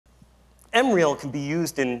MReal can be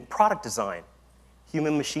used in product design,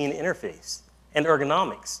 human-machine interface, and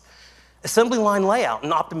ergonomics, assembly line layout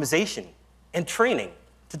and optimization, and training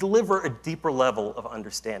to deliver a deeper level of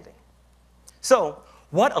understanding. So,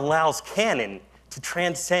 what allows Canon to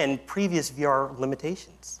transcend previous VR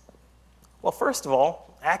limitations? Well, first of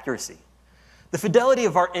all, accuracy. The fidelity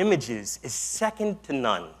of our images is second to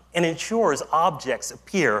none and ensures objects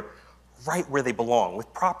appear right where they belong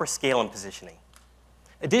with proper scale and positioning.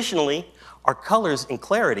 Additionally, our colors and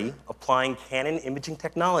clarity, applying Canon imaging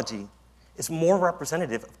technology, is more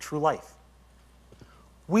representative of true life.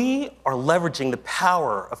 We are leveraging the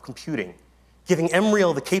power of computing, giving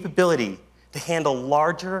MReal the capability to handle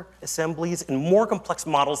larger assemblies and more complex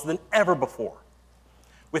models than ever before.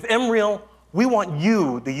 With MReal, we want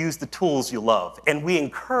you to use the tools you love, and we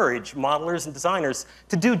encourage modelers and designers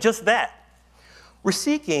to do just that. We're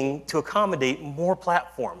seeking to accommodate more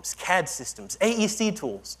platforms, CAD systems, AEC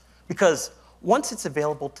tools, because once it's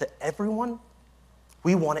available to everyone,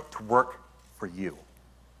 we want it to work for you.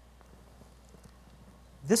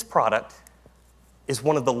 This product is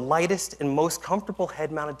one of the lightest and most comfortable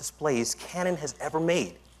head-mounted displays Canon has ever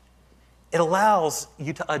made. It allows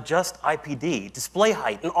you to adjust IPD, display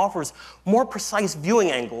height, and offers more precise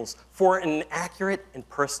viewing angles for an accurate and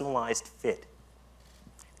personalized fit.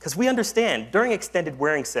 Because we understand, during extended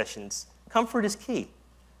wearing sessions, comfort is key.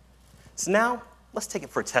 So now, let's take it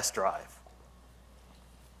for a test drive.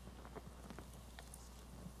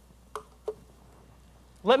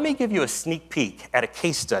 Let me give you a sneak peek at a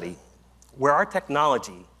case study where our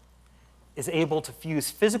technology is able to fuse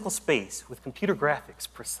physical space with computer graphics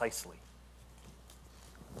precisely.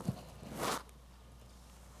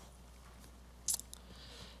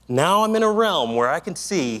 Now I'm in a realm where I can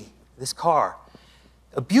see this car,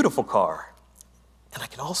 a beautiful car, and I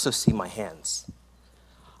can also see my hands.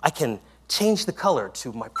 I can change the color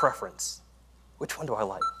to my preference. Which one do I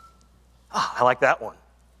like? Ah, I like that one.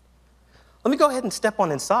 Let me go ahead and step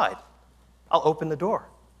on inside. I'll open the door.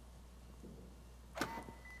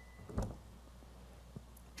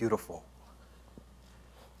 Beautiful.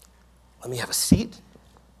 Let me have a seat.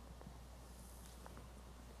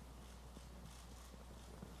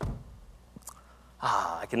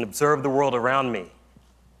 Ah, I can observe the world around me.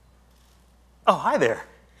 Oh, hi there.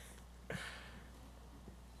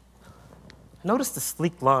 Notice the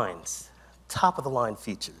sleek lines, top-of-the-line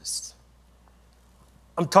features.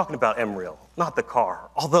 I'm talking about MReal, not the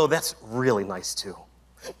car, although that's really nice too.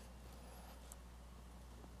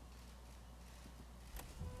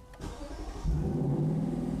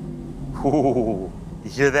 Ooh, you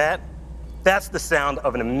hear that? That's the sound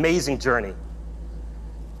of an amazing journey.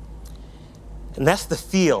 And that's the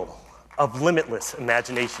feel of limitless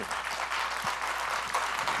imagination.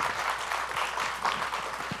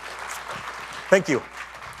 Thank you.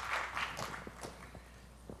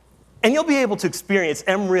 And you'll be able to experience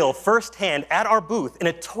MReal firsthand at our booth in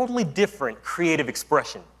a totally different creative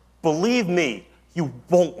expression. Believe me, you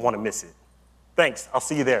won't want to miss it. Thanks, I'll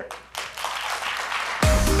see you there.